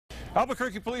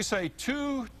Albuquerque police say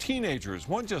two teenagers,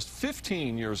 one just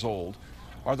 15 years old,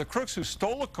 are the crooks who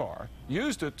stole a car,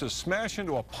 used it to smash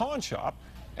into a pawn shop,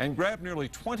 and grabbed nearly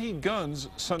 20 guns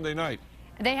Sunday night.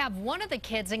 They have one of the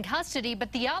kids in custody,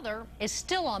 but the other is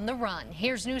still on the run.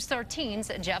 Here's News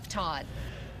 13's Jeff Todd.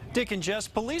 Dick and Jess,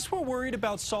 police were worried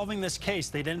about solving this case.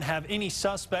 They didn't have any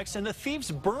suspects, and the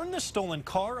thieves burned the stolen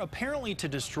car, apparently to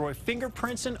destroy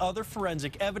fingerprints and other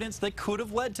forensic evidence that could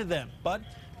have led to them. But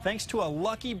thanks to a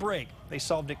lucky break, they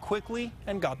solved it quickly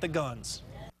and got the guns.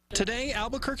 Today,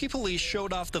 Albuquerque police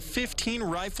showed off the 15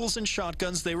 rifles and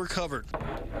shotguns they recovered.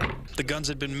 The guns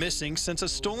had been missing since a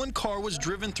stolen car was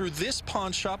driven through this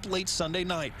pawn shop late Sunday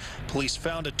night. Police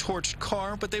found a torched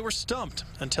car, but they were stumped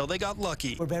until they got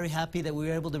lucky. We're very happy that we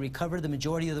were able to recover the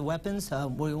majority of the weapons.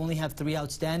 We only have 3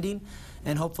 outstanding,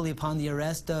 and hopefully upon the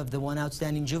arrest of the 1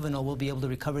 outstanding juvenile, we'll be able to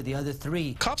recover the other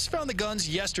 3. Cops found the guns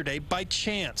yesterday by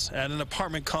chance at an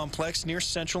apartment complex near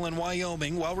Central and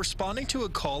Wyoming while responding to a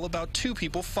call about 2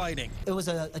 people fighting. It was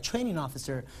a training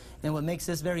officer, and what makes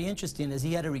this very interesting is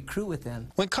he had a recruit with him.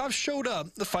 When cops showed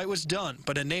up, the fight was done,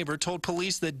 but a neighbor told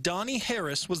police that Donnie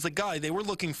Harris was the guy they were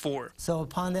looking for. So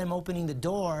upon them opening the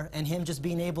door and him just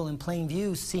being able in plain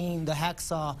view, seeing the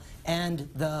hacksaw and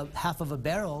the half of a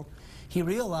barrel, he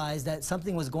realized that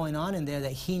something was going on in there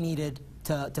that he needed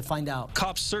to find out.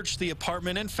 Cops searched the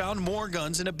apartment and found more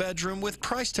guns in a bedroom with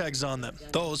price tags on them.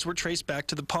 Those were traced back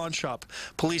to the pawn shop.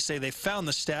 Police say they found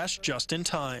the stash just in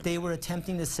time. They were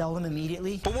attempting to sell them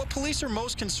immediately. But what police are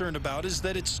most concerned about is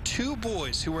that it's 2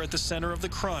 boys who were at the center of the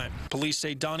crime. Police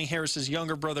say Donnie Harris's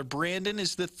younger brother Brandon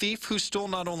is the thief who stole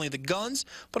not only the guns,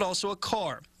 but also a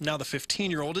car. Now the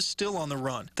 15-year-old is still on the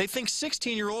run. They think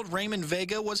 16-year-old Raymond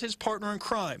Vega was his partner in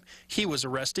crime. He was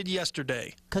arrested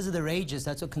yesterday. Because of their ages,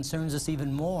 that's what concerns us even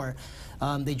more.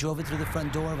 They drove it through the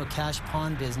front door of a cash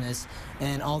pawn business,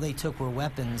 and all they took were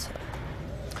weapons.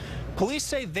 Police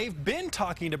say they've been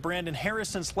talking to Brandon Harris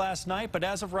since last night, but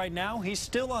as of right now, he's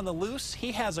still on the loose.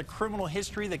 He has a criminal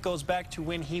history that goes back to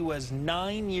when he was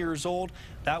 9 years old.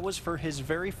 That was for his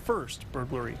very first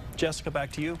burglary. Jessica,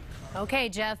 back to you. Okay,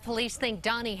 Jeff, police think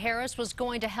Donnie Harris was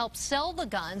going to help sell the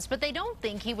guns, but they don't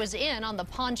think he was in on the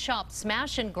pawn shop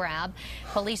smash and grab.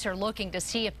 Police are looking to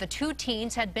see if the 2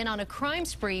 teens had been on a crime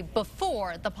spree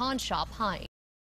before the pawn shop heist.